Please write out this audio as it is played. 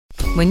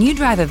When you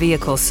drive a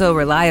vehicle so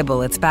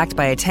reliable it's backed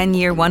by a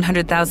 10-year,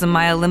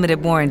 100,000-mile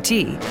limited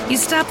warranty, you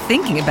stop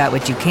thinking about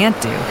what you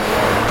can't do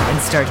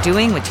and start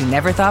doing what you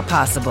never thought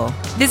possible.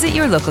 Visit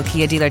your local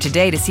Kia dealer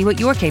today to see what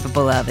you're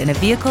capable of in a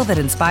vehicle that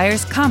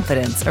inspires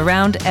confidence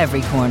around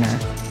every corner.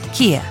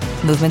 Kia,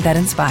 movement that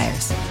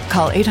inspires.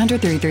 Call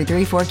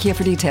 800-333-4KIA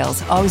for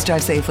details. Always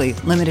drive safely.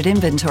 Limited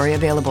inventory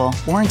available.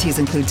 Warranties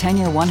include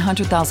 10-year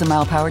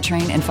 100,000-mile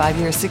powertrain and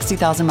 5-year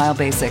 60,000-mile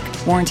basic.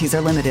 Warranties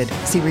are limited.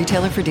 See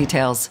retailer for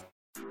details.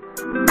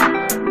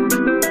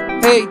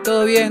 Hey,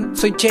 ¿todo bien?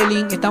 Soy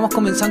Chelin. Estamos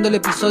comenzando el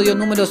episodio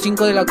número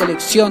 5 de la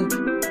colección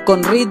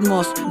con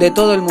ritmos de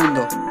todo el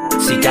mundo.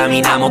 Si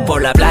caminamos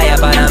por la playa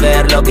para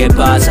ver lo que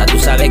pasa, tú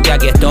sabes que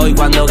aquí estoy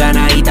cuando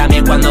gana y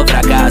también cuando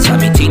fracasa.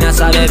 Mi china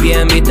sabe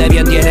bien, viste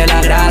bien, tiene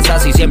la grasa.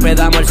 Si siempre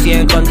damos el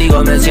 100,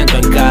 contigo me siento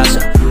en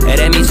casa.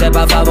 Eres mi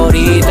cepa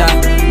favorita,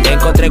 te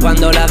encontré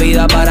cuando la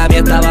vida para mí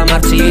estaba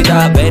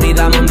marchita. Ven y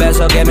dame un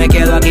beso que me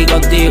quedo aquí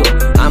contigo.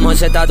 Amo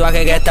ese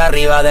tatuaje que está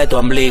arriba de tu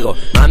ombligo.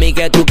 Mami,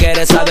 que tú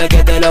quieres, sabes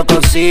que te lo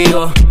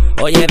consigo.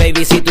 Oye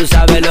baby, si tú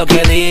sabes lo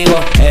que digo.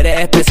 Eres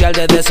especial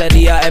desde ese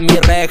día en mi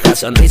reja.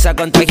 Sonrisa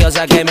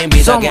contagiosa que me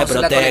invita a que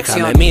proteja.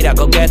 Me mira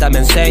coqueta, me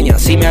enseña,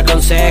 si me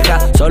aconseja.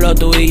 Solo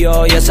tú y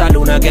yo y esa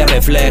luna que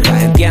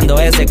refleja. Entiendo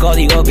ese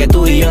código que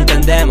tú y yo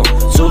entendemos.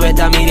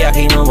 Súbete a mi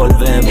viaje y no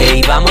volvemos.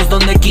 Ey, vamos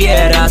donde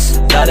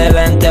quieras, dale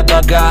vente pa'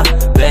 acá.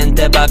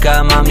 Vente pa'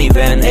 acá mami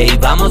ven. Ey,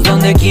 vamos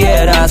donde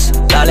quieras,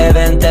 dale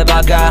vente pa'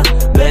 acá.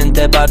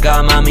 Vente pa'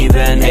 acá mami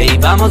ven. Ey,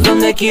 vamos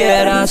donde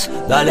quieras,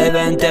 dale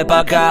vente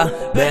pa' acá.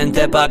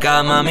 Vente pa'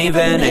 acá mami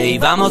ven. Ey,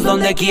 vamos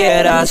donde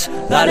quieras,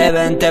 dale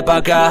vente pa'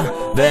 acá.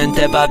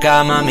 Vente pa'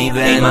 acá mami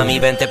ven. Ey, mami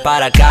vente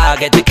para acá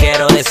que te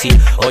quiero decir.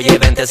 Oye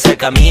vente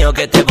cerca mío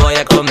que te voy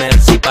a comer.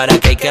 Si para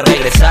qué hay que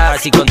regresar,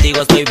 si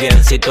contigo estoy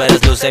bien. Si tú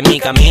eres luz en mi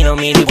camino,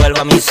 mira y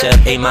vuelvo a mi ser.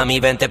 Ey mami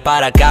vente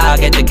para acá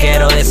que te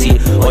quiero decir.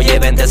 Oye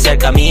vente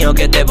cerca mío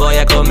que te voy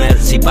a comer.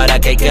 Si para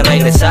qué hay que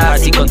regresar,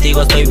 si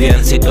contigo estoy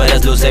bien. Si tú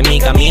eres luz en mi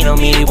camino,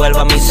 mira y vuelvo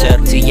a mi ser.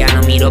 Si ya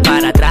no miro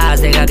para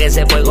atrás, deja que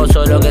ese fuego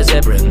solo que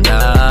se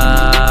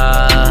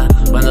prenda.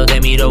 Cuando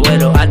te miro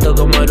vuelo alto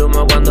como el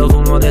humo cuando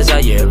fumo de esa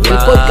hierba. El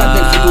podcast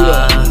del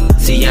futuro.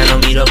 Si ya no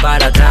miro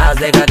para atrás,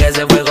 deja que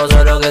ese fuego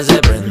solo que se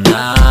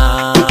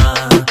prenda.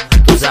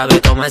 Tú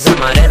sabes, toma esa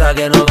maleta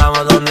que nos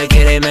vamos donde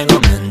quiera y me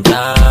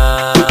comenta.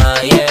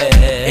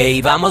 Yeah.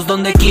 Ey, vamos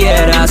donde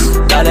quieras,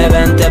 dale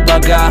vente pa'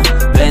 acá.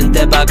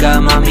 Vente pa' acá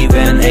mami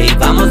ven. Ey,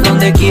 vamos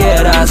donde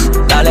quieras,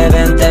 dale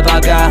vente pa'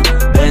 acá.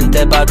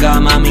 Vente pa' acá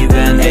mami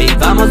ven. Ey,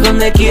 vamos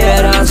donde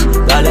quieras,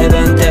 dale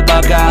vente pa'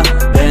 acá.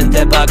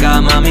 Vente pa'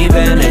 acá mami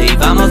ven. Ey,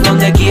 vamos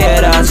donde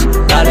quieras,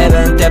 dale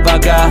vente pa'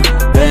 acá.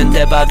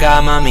 Vente pa'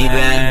 acá mami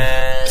ven.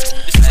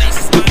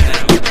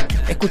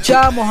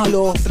 Escuchábamos a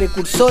los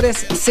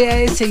precursores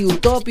CAS y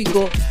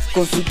Utópico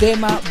con su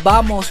tema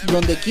Vamos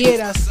donde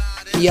quieras.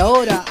 Y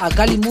ahora a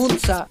Cali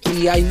Murza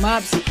y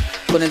iMaps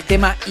con el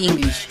tema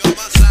English.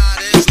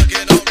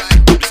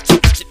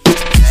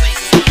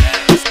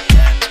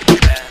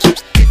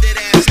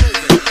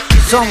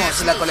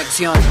 Somos la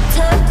colección.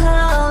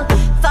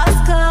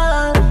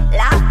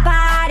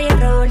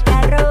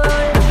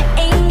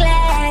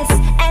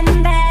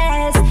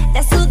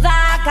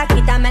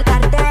 Quítame el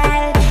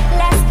cartel.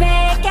 Let's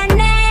speak in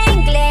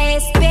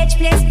English. Bitch,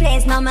 please,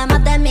 please, no me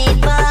mate mi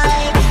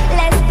boy.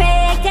 Let's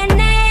speak in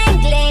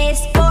English.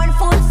 Born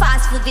food,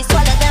 fast food,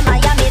 visuales de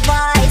Miami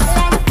Boys.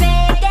 Let's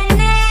speak in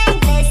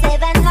English,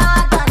 even though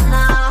I don't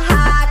know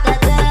how to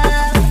do.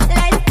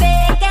 Let's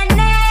speak in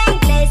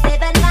English,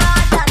 even though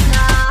I don't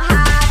know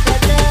how to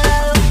do.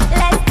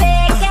 Let's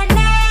speak in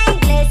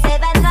English,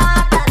 even though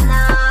I don't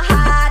know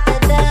how to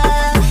do.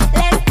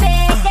 Let's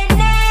speak in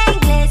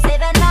English,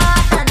 even though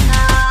I don't know.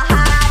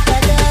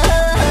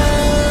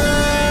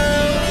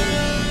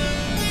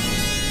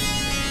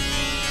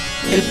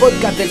 El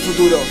podcast del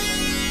futuro.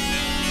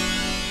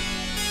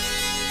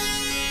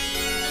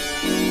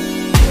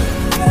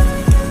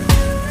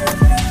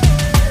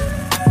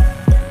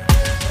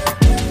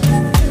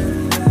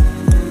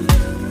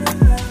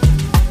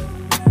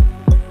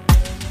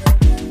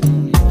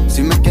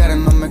 Si me quieres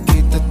no me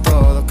quites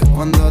todo, que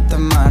cuando te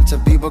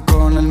marchas vivo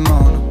con el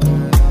mono.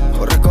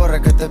 Corre,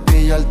 corre que te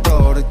pilla el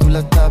toro y tú la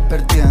estás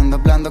perdiendo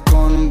hablando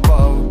con un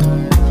bobo.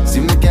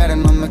 Si me quieres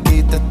no me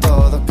quites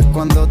todo, que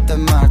cuando te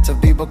marchas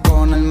vivo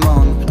con el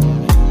mono.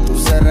 Tú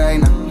sé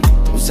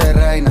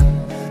reina,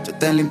 yo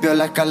te limpio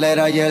la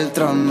escalera y el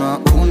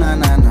trono. Una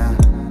nana,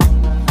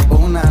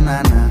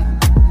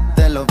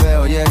 te lo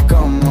veo y es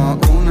como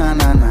una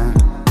nana.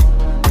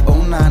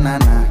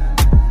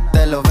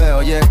 Te lo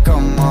veo y es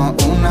como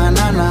una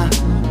nana.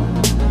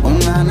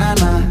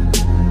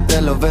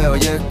 Te lo veo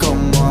y es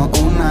como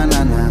una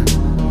nana.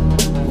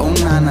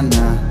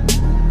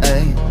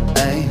 Ey,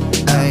 ey,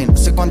 Ey, no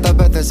sé cuántas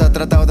veces ha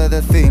tratado de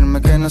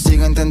decirme que no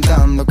siga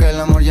intentando, que el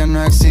amor ya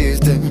no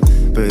existe.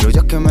 Pero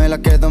yo es que me la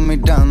quedo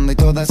mirando y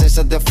todas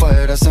esas de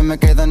afuera se me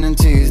quedan en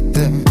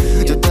chiste.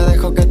 Yo te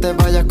dejo que te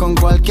vayas con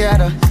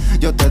cualquiera,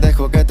 yo te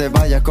dejo que te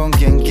vayas con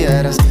quien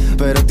quieras,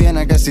 pero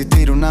tiene que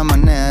existir una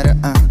manera.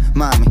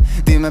 Mami,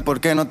 dime por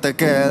qué no te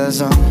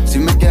quedas. Si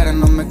me quieres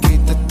no me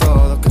quites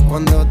todo, que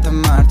cuando te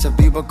marchas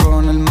vivo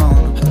con el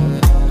mono.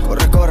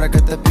 Corre, corre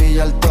que te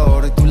pilla el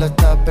toro y tú la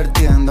estás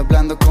perdiendo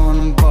hablando con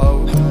un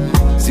bobo.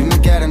 Si me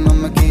quieres no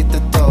me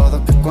quites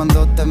todo, que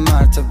cuando te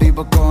marchas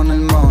vivo con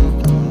el mono.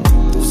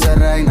 Tú sé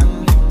reina,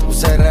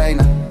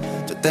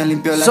 yo te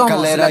limpio la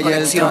escalera y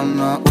el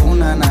trono.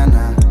 Una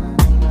nana,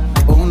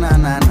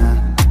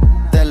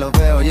 te lo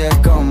veo y es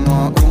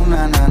como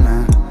una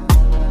nana,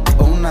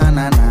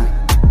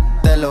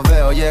 te lo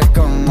veo y es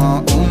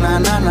como una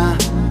nana,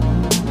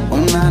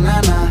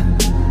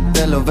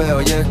 te lo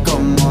veo y es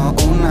como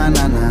una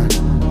nana,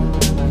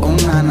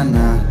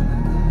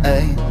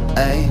 ey,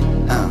 ey,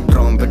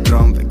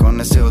 rompe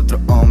con ese otro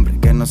hombre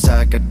que no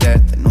sabe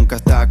quererte, nunca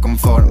está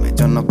conforme.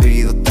 Yo no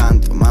pido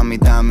tanto, mami,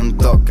 dame un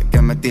toque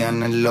que me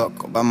tiene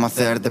loco, vamos a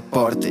hacer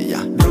deporte ya.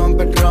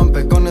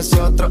 Rompe con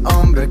ese otro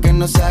hombre que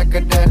no sabe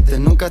quererte,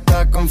 nunca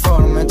está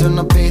conforme. Yo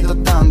no pido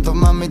tanto,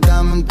 mami,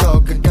 dame un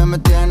toque que me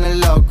tiene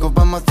loco,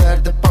 vamos a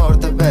hacer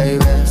deporte, baby.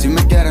 Si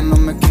me quieres no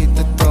me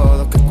quites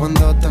todo, que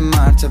cuando te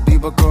marchas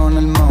vivo con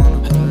el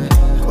mono.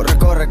 Corre,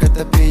 corre que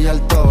te pilla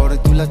el toro y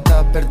tú la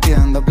estás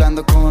perdiendo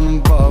hablando con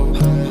un bobo.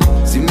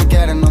 Si me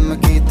quieres no me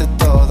quites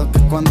todo, que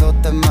cuando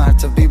te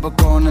marchas vivo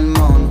con el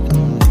mono.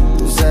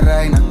 Tú sé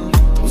reina,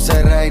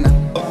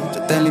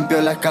 yo te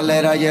limpio la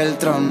escalera y el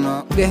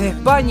trono. Desde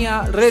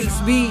España,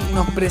 Rels B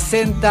nos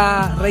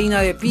presenta Reina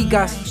de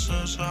Picas.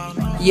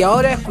 Y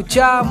ahora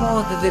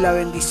escuchamos desde la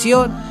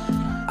bendición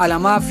a la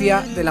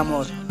mafia del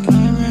amor.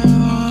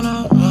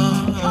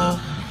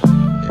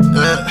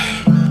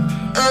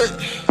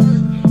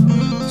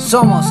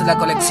 Somos la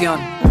colección.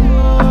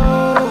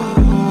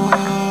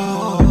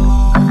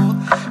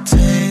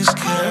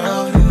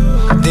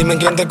 Dime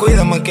quién te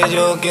cuida más que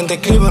yo, quién te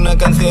escribe una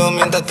canción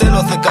mientras te lo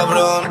hace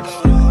cabrón.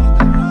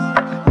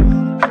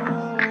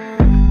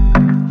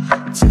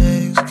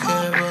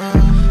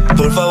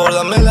 Por favor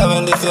dame la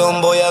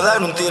bendición, voy a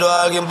dar un tiro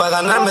a alguien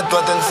para ganarme tu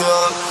atención.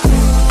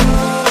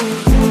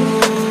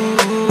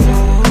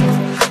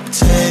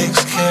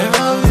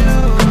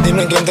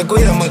 Dime quién te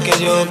cuida más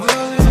que yo,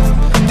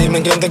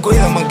 dime quién te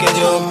cuida más que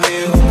yo.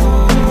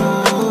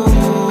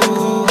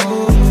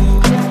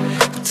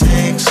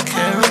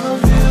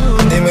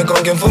 Dime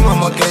con quién fumas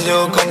más que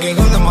yo, con quién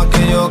jodas más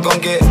que yo, con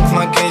quién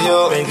más que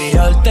yo. Baby,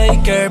 I'll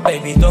take care,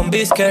 baby, don't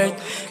be scared.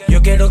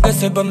 Yo quiero que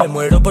sepas, me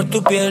muero por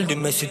tu piel.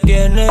 Dime si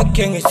tienes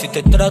quién y si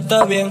te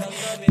trata bien.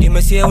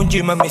 Dime si es un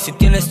gym, mami, si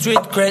tienes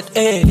street cred.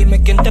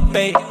 Dime quién te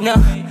peina,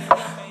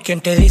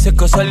 quién te dice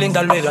cosas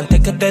lindas luego antes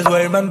que te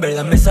duerma. En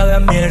verdad me sabe a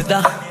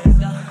mierda,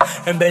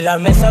 en verdad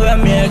me sabe a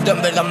mierda,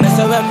 en verdad me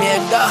sabe a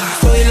mierda.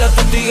 Soy la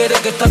tu tigre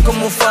que está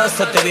como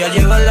Mufasa. Te voy a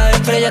llevar las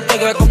estrellas, te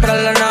voy a comprar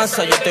la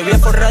NASA. Yo te voy a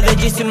forrar de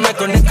Yeezy, me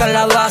con el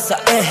calabaza.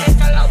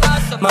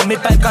 Mami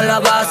pa' el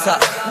calabaza.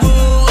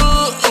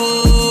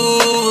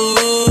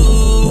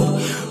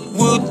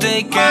 We'll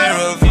take care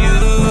of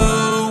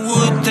you,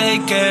 we'll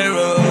take care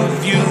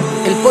of you.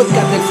 El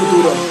podcast del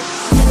futuro.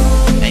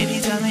 Baby,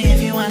 tell me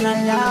if you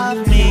wanna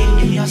love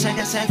me. Yo sé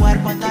que ese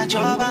cuerpo está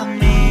hecho para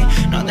mí.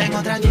 No tengo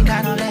otra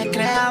chica, no le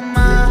creas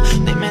más.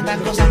 Dime tan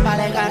cosas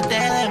para alejarte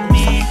de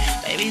mí.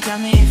 Baby, tell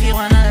me if you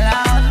wanna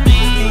love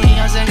me.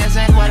 Yo sé que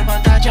ese cuerpo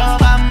está hecho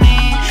para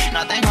mí.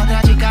 No tengo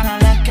otra chica, no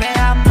le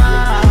creas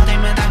más.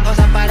 Dime tan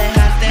cosas para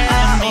alejarte de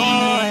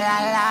mí.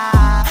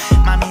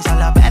 Mami,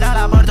 solo espero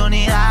la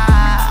oportunidad.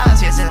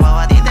 Si ese bobo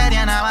a ti te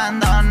tiene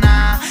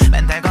abandonada,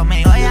 vente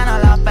conmigo, ya no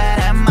lo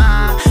esperes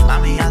más.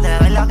 Mami, yo te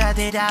doy lo que a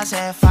ti te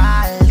hace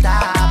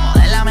falta.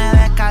 Modélame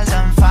descalzo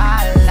en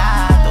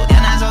falda. Tú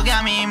tienes eso que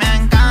a mí me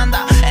encanta.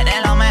 Eres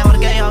lo mejor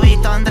que yo he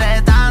visto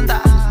entre tantas.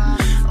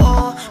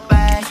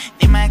 Babe,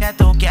 dime qué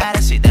tú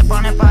quieres. Si te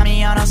pones pa' mí,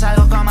 yo no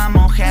salgo con más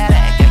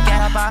mujeres. Que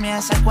quiero pa' mí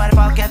ese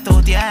cuerpo que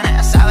tú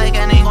tienes. Sabes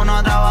que ningún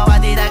otro bobo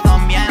a ti te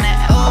conviene.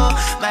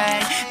 Babe,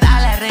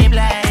 dale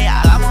replay.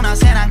 Hagamos una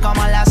cena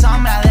como en la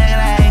sombra de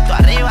Grey. Tú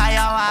arriba y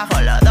yo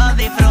abajo, los dos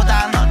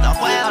disfrutando. No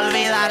puedo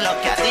olvidar lo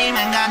que a ti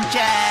me enganché.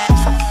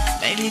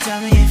 Baby,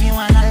 tell me if you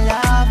wanna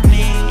love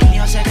me.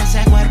 Yo sé que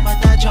ese cuerpo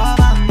está hecho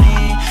para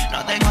mí.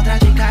 No tengo otra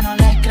chica, no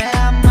les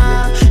creas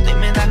más.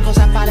 Dime tan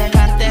cosas para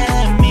alejarte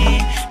de mí.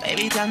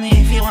 Baby, tell me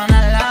if you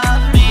wanna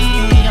love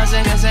me. Yo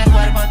sé que ese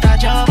cuerpo está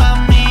hecho para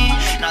mí.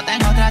 No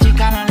tengo otra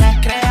chica, no les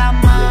creas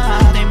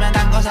más. Dime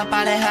tan cosas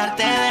para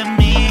alejarte de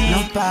mí.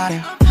 No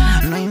pares,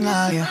 no hay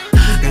nadie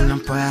que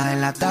nos pueda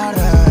delatar,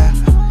 bebé.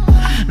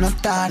 No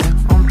tarde,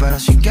 pero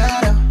si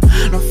quieres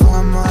nos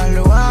fugamos al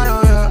lugar,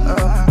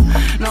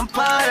 no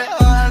pares,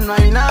 no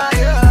hay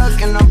nadie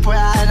que nos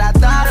pueda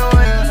delatar,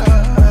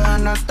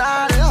 no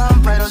tarde,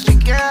 pero si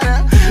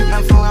quieres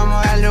nos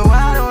fugamos al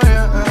lugar,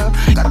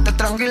 quédate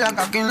tranquila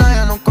que aquí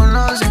nadie nos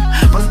conoce.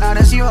 Ponte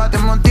agresiva, te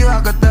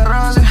motiva que te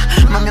roce.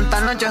 Mami, esta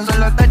noche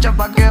solo te echo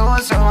pa' que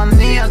goce.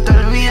 Bandía, te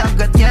olvides.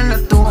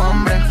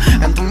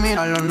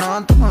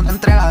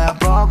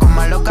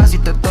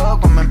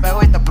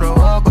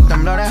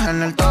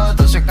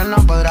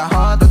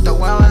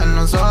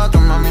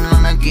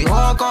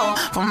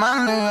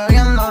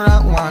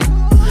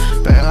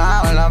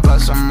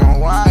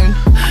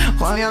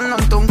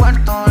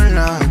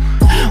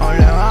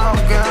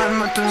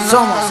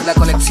 Somos la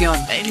colección.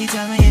 Baby,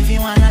 tell me if you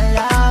wanna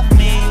love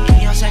me.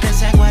 Yo sé que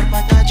ese cuerpo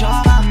está hecho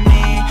para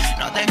mí.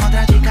 No tengo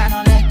otra chica,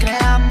 no les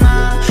creas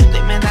más. Te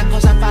inventan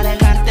cosas para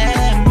alejarte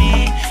de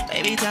mí.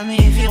 Baby, tell me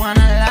if you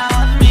wanna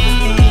love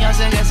me. Yo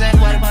sé que ese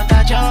cuerpo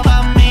está hecho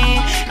para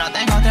mí. No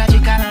tengo otra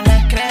chica, no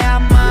les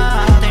creas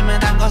más. Te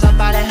inventan cosas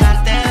para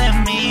alejarte de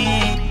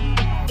mí.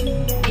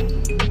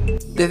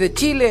 Desde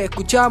Chile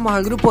escuchábamos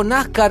al grupo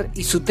NASCAR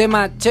y su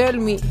tema Tell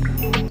Me.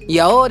 Y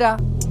ahora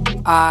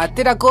a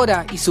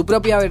Teracora y su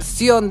propia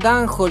versión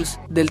dancehall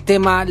del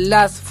tema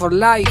Last for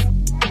Life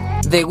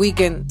de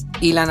Weeknd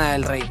y Lana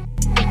del Rey.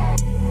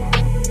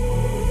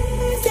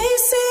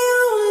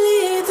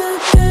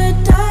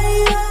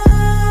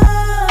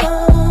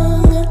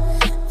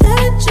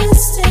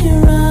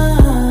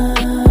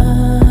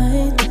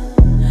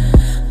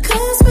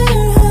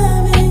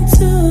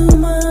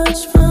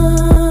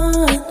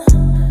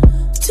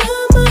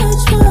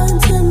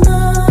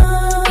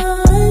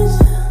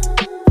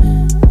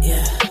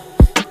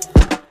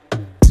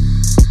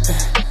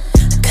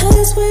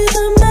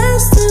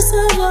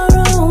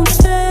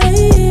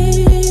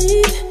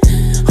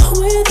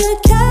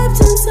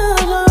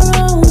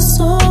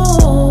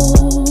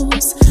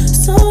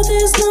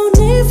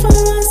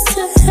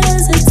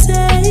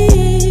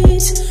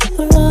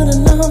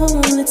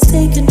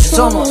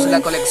 Somos la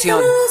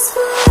colección.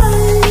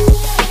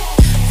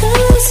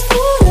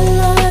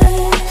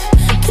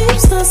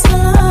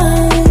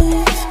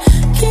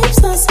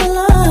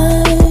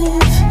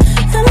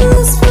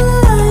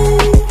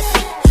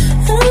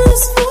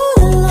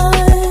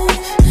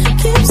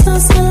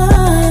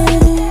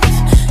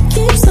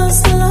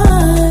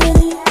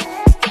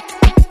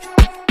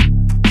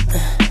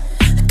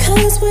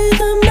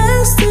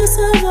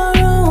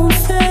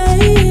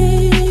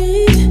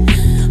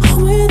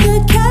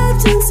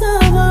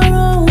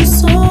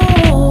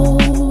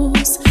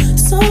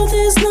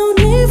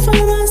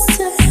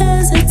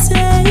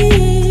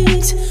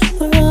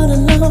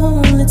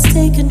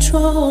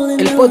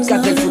 El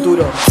podcast del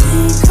futuro.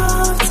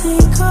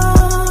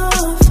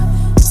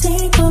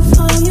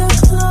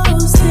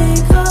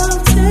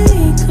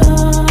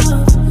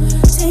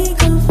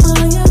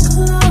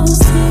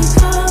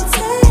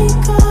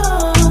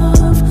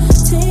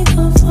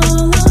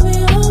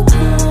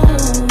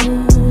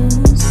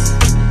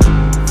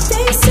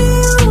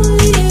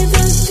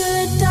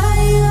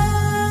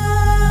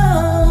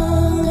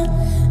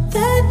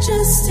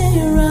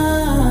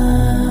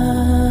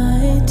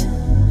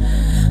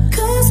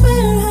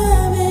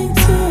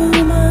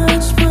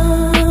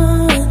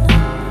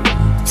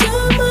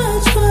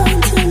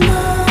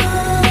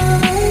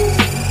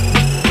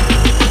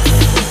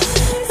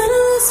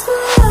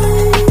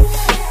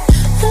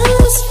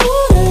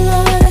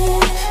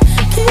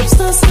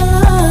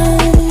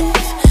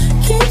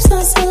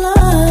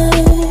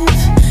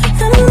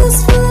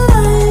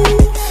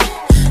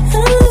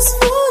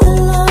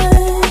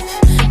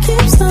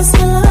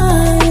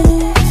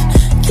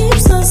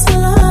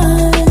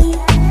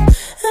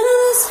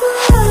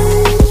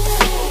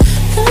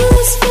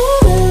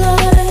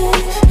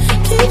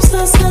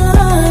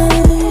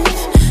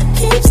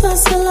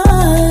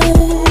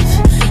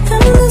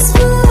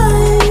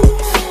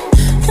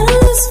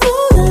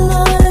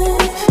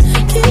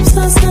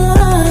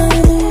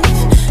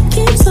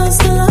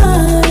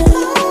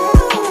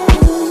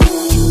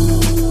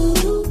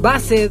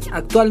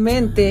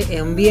 Actualmente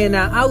en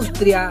Viena,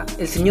 Austria,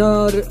 el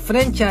señor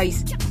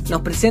Franchise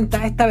nos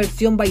presenta esta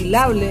versión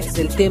bailable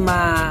del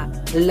tema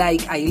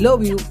Like I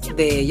Love You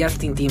de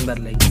Justin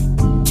Timberlake.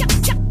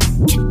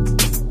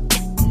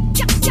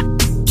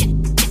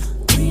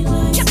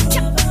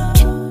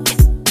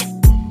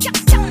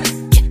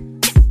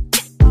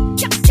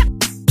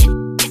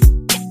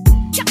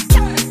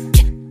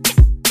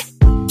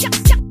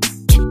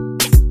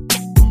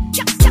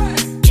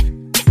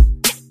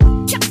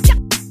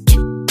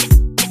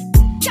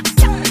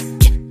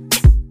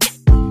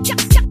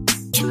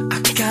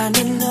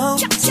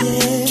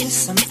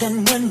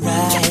 Something went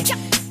right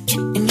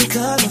in your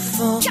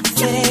colorful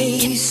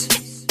face.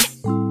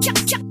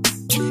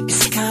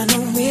 It's kinda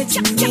weird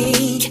to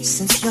me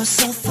since you're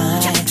so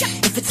fine.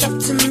 If it's up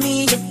to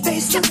me, your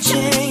face will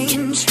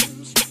change.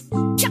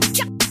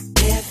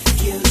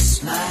 If you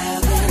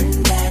smile,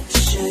 then that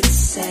should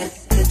set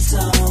the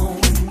tone.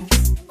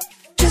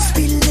 Just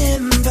be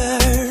limber,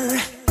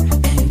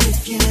 and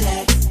if you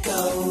let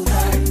go,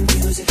 the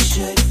music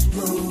should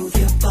move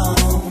your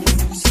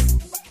bones.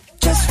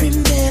 Just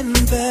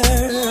remember.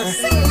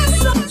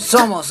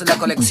 Somos la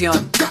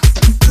colección.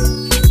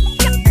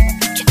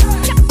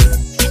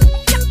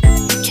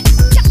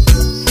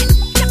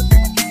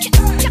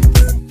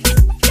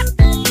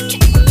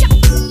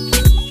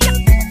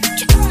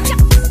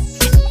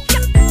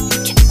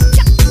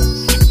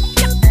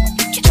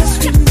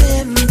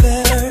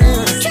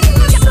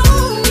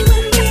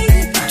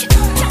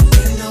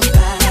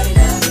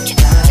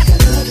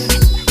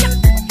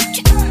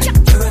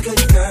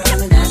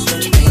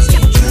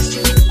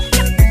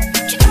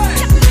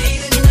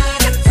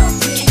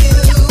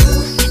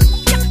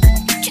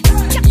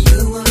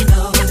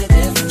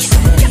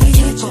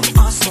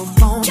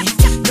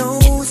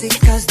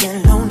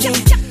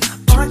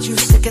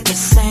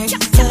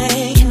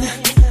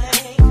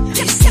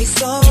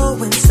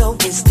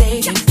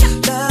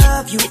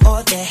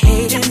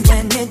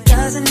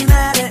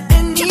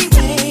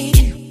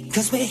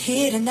 'cause we're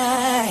here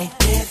tonight.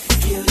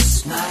 If you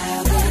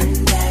smile,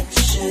 then that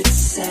should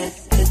set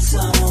the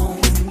tone.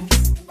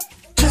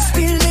 Just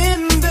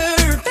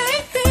remember,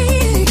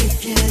 baby,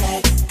 if you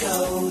let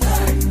go,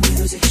 the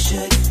music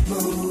should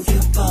move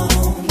your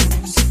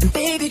bones. And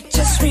baby,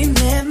 just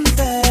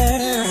remember.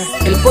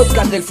 El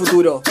podcast del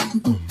futuro.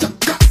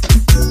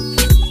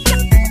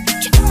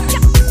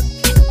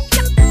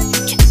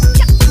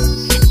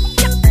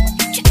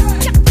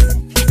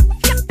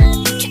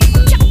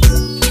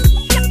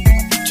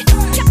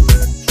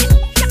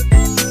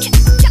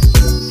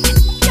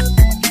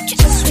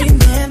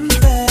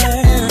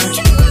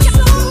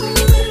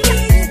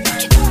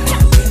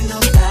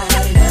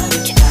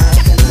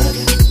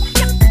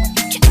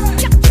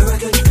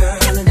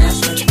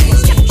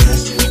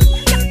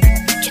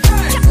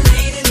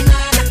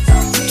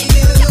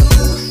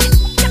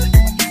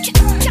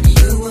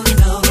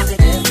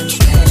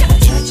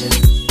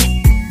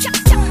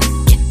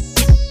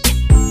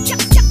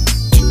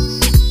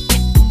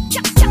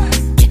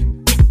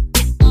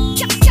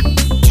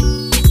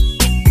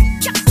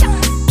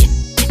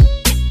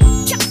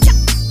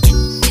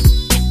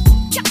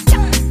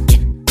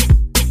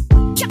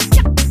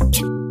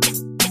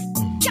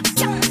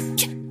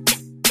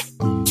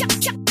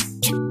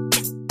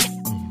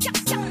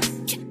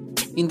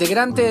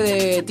 Integrante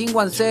de Team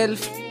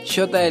Oneself,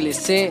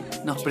 JLC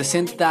nos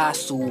presenta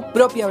su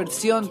propia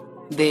versión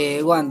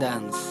de One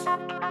Dance.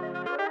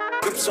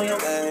 Grips on your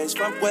waist,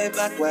 front way,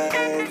 back way.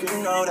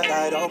 You know that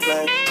I don't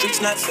play.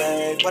 Streets not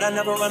safe, but I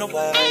never run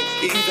away,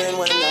 even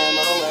when I'm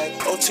away.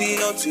 OT,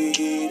 OT,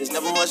 there's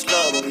never much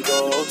love when we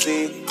go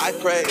OT. I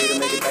pray to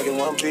make it back in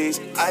one piece.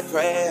 I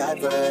pray.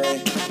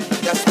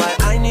 That's why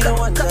I need a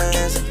one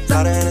dance.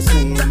 Got a Hennessy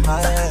in my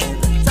hand.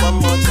 One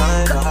more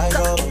time, but I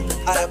go.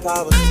 Higher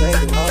powers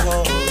taking a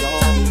hold on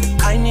me.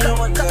 I need a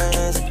one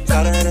dance.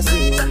 Got a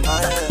Hennessy in my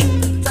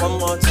hand. One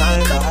more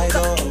time, but I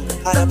go.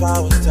 Higher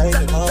powers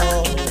taking a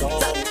hold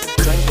on me.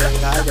 Drinking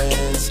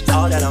guidance,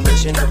 all that I'm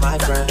wishing for my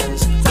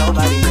friends.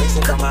 Nobody makes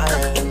it from my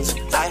ends.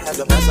 I have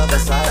the best of the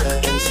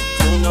silence.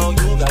 You know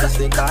you gotta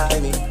stick by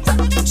me.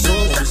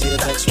 Soon as you see the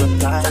text,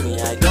 reply me.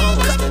 I don't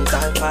wanna spend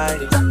time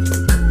fighting.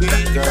 We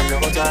got no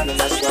time, and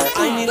that's why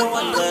I need a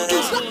one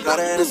dance. Got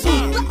a Hennessy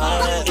in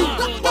my hand.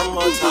 One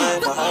more time,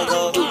 but I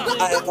go.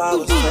 Higher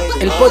powers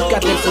taking El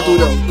podcast del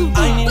futuro.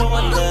 I need a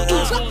one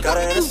dance. Got a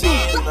Hennessy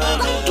in my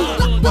hand.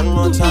 One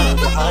more time,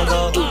 but I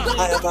go.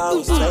 Higher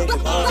powers taking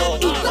hold on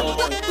me.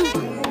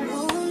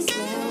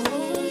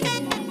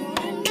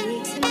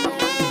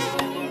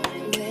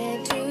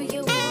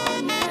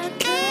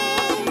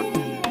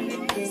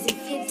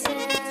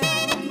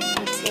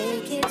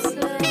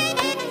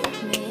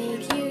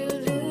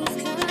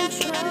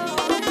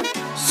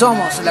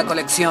 Somos la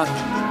colección.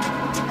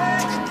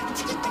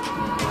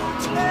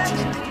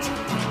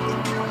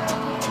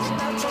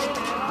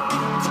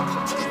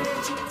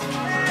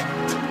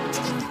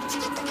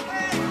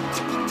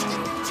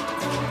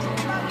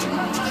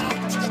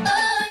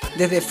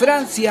 Desde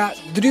Francia,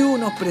 Drew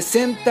nos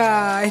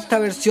presenta esta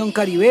versión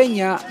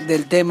caribeña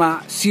del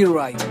tema Sea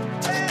Ride.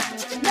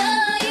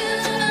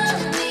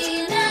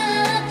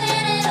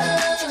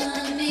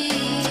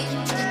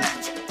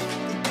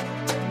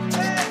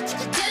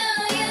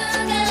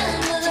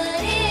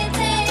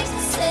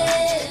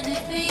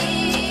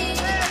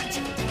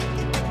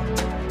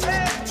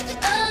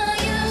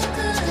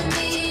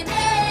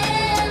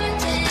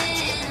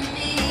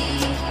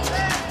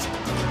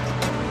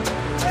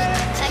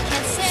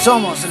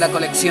 Somos la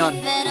colección.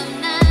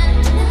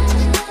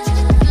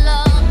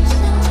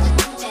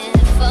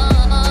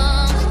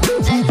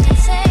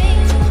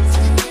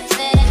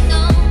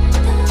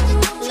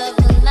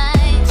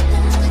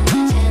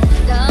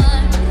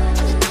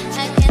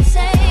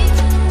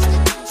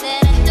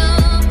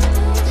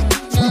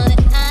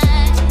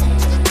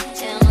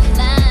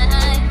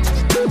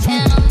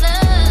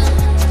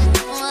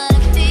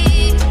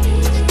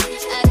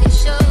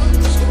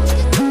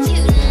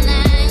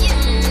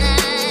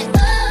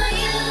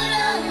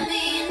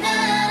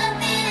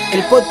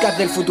 El podcast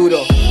del futuro.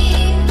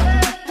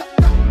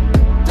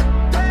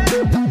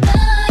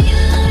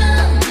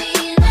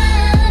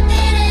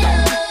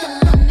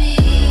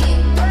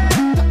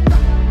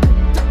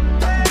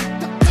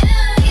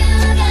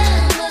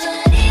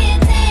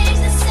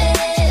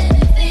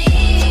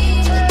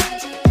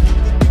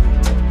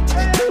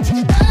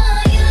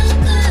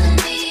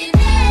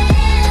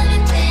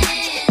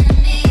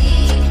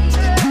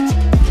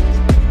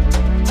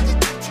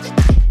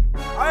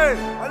 Aí,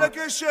 olha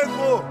quem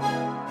chegou.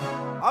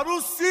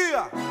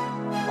 Anuncia!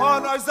 Ó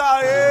nós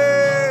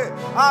aê,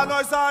 a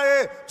nós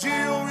aê. De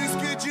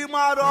uísque de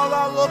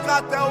marola louca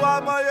até o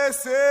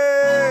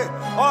amanhecer.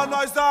 Ó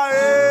nós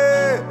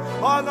aê,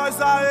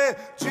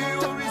 de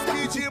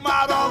uísque de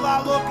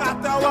marola louca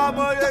até o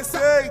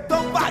amanhecer.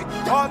 Então vai!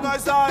 Ó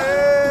nós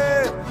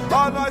aê,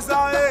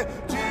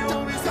 de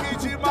uísque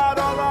de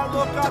marola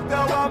louca até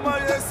o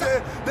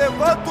amanhecer.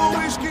 Levanta o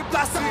uísque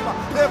pra cima,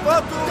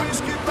 levanta o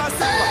uísque pra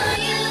cima.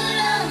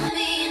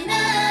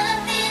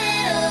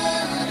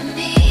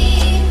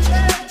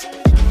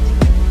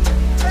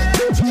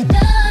 No,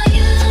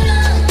 you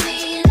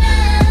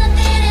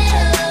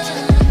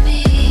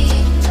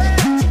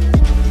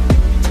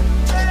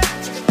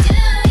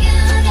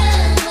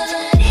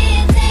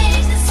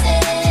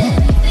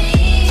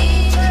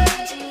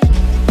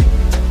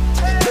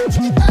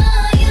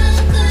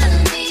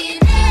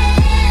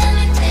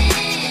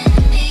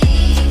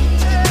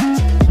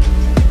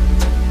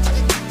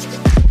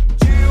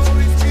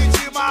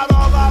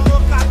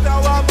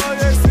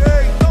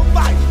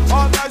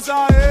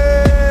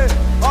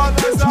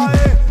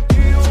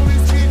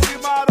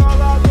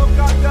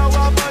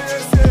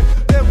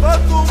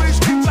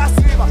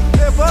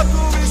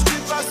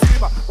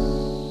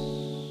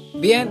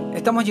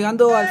Estamos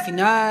llegando al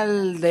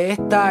final de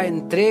esta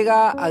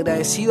entrega,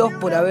 agradecidos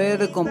por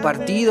haber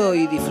compartido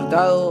y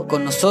disfrutado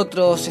con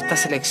nosotros esta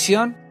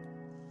selección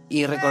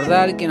y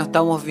recordar que nos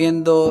estamos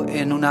viendo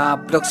en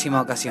una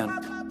próxima ocasión.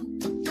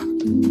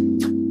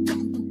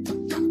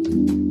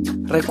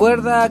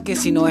 Recuerda que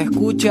si nos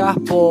escuchas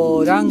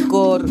por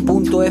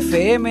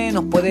anchor.fm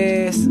nos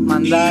puedes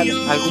mandar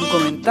algún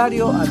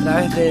comentario a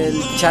través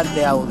del chat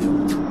de audio.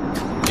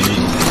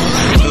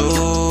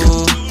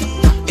 Tú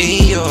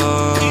y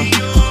yo,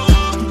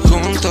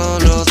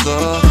 juntos los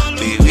dos,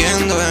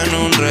 viviendo en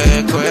un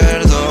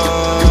recuerdo.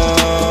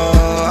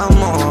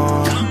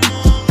 Amor,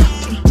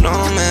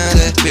 no me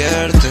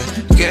despiertes,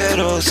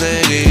 quiero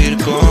seguir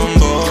con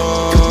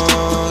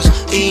vos.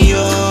 Y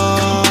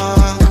yo,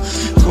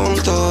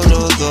 juntos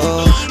los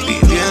dos,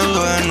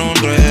 viviendo en un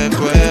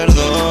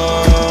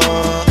recuerdo.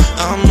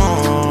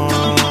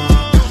 Amor,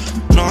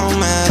 no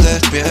me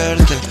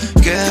despiertes,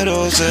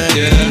 quiero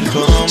seguir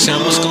con vos.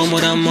 Seamos como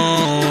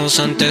éramos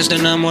antes de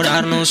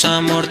enamorarnos,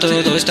 amor.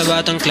 Todo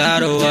estaba tan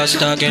claro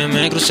hasta que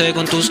me crucé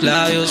con tus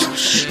labios.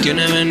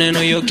 Tiene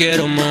veneno y yo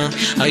quiero más.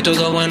 Hay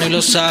todo bueno y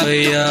lo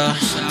sabe ya.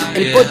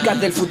 El podcast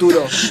del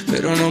futuro.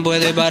 Pero no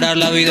puede parar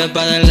la vida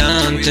para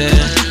adelante.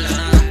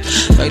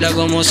 Baila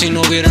como si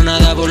no hubiera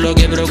nada por lo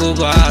que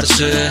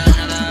preocuparse.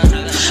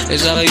 Él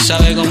sabe y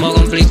sabe cómo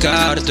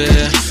complicarte,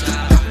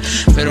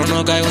 pero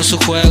no caigo en su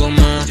juego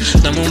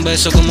más. Dame un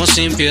beso como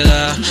sin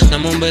piedad.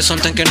 Dame un beso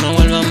antes que no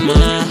vuelvas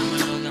más.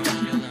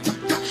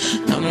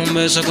 Dame un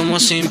beso como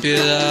sin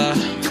piedad.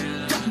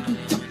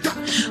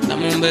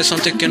 Dame un beso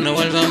antes que no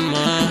vuelvas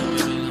más.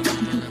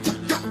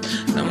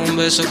 Dame un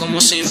beso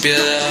como sin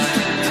piedad.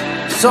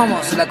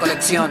 Somos la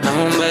colección.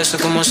 Dame un beso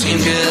como sin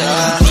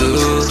piedad.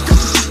 Tú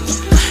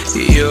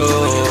y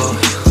yo,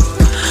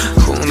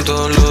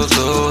 juntos los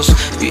dos,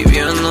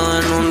 viviendo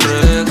en un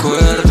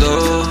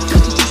recuerdo.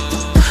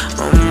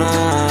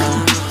 Amor,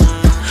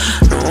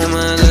 no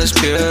me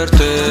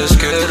despiertes,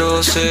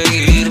 quiero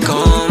seguir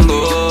con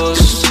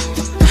vos.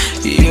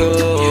 Y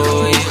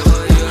hoy,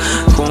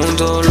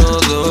 juntos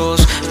los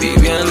dos,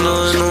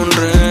 viviendo en un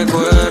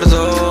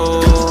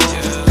recuerdo.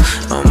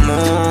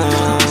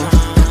 Amor,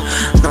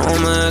 no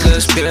me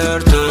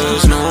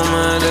despiertes, no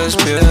me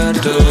despiertes.